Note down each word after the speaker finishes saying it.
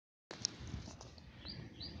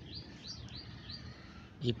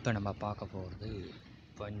இப்போ நம்ம பார்க்க போகிறது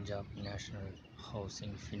Punjab national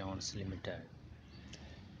housing finance limited.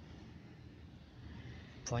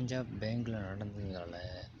 Punjab பேங்கில் நடந்ததால்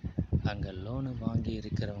அங்கே லோனு வாங்கி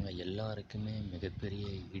இருக்கிறவங்க எல்லாருக்குமே மிகப்பெரிய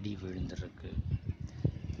இடி விழுந்திருக்கு.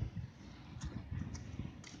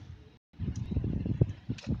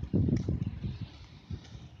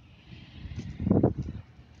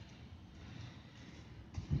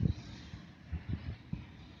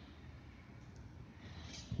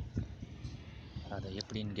 அது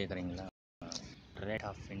எப்படின்னு கேட்குறீங்களா? ரேட்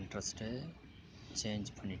ஆஃப் இன்ட்ரெஸ்ட்டு சேஞ்ச்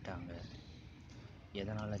பண்ணிட்டாங்க.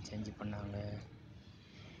 எதனால் சேஞ்ச் பண்ணாங்க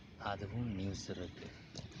அதுவும் நியூஸ் இருக்குது.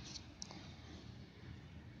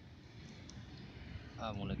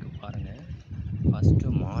 அவங்களுக்கு பாருங்கள்,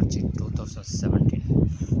 ஃபஸ்ட்டு மார்ச் 2017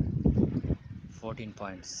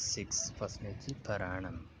 14.6% பெர்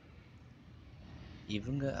ஆனம்.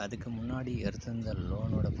 இவங்க அதுக்கு முன்னாடி எடுத்திருந்த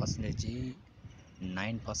லோனோட பர்சன்டேஜ்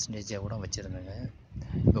 9% கூட வச்சுருந்தாங்க.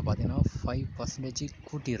 இப்போ பார்த்திங்கன்னா 5%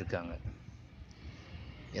 கூட்டியிருக்காங்க.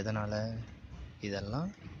 எதனால்?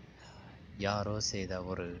 இதெல்லாம் யாரோ செய்த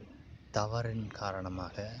ஒரு தவறின்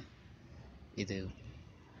காரணமாக இது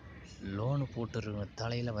லோனு போட்டுருவங்க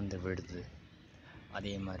தலையில் வந்து விடுது.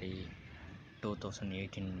 அதே மாதிரி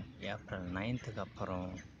 2018 ஏப்ரல் 9th அப்புறம்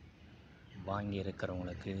வாங்கி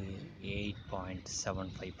இருக்கிறவங்களுக்கு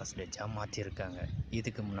 8.75% மாற்றிருக்காங்க.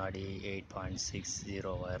 இதுக்கு முன்னாடி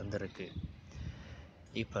 8.60 இருந்திருக்கு.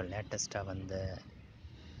 இப்போ லேட்டஸ்ட்டாக வந்த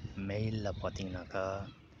மெயிலில் பார்த்தீங்கன்னாக்கா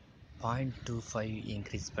 0.25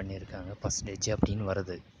 இன்க்ரீஸ் பண்ணியிருக்காங்க பர்சன்டேஜ் அப்படின்னு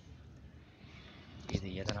வருது. இது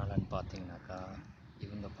எதனாலன்னு பார்த்தீங்கன்னாக்கா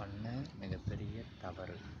இவங்க பண்ண மிகப்பெரிய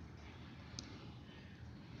தவறு.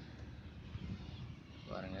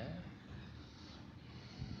 பாருங்கள்,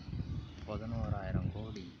 11,000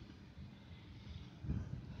 கோடி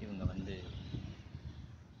இவங்க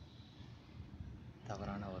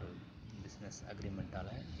தவறான ஒரு பிஸ்னஸ்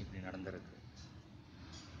அக்ரிமெண்ட்டால் இப்படி நடந்திருக்கு.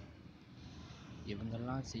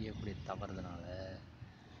 இவங்கெல்லாம் செய்யக்கூடிய தவறுதனால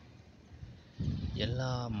எல்லா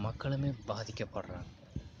மக்களுமே பாதிக்கப்படுறாங்க.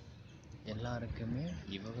 எல்லாருக்குமே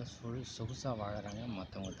இவங்க சொகுசாக வாழறாங்க,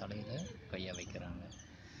 மற்றவங்க தலையில் கையை வைக்கிறாங்க.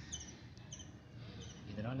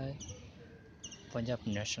 இதனால் பஞ்சாப்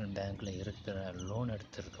நேஷ்னல் பேங்க்கில் இருக்கிற லோன்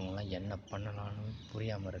எடுத்துருக்கவங்களாம் என்ன பண்ணலான்னு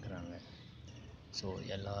புரியாமல் இருக்கிறாங்க. ஸோ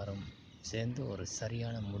எல்லாரும் சேர்ந்து ஒரு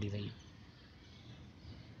சரியான முடிவை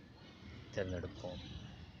தேர்ந்தெடுப்போம்.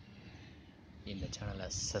 இந்த சேனலை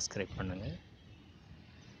சப்ஸ்கிரைப் பண்ணுங்கள்.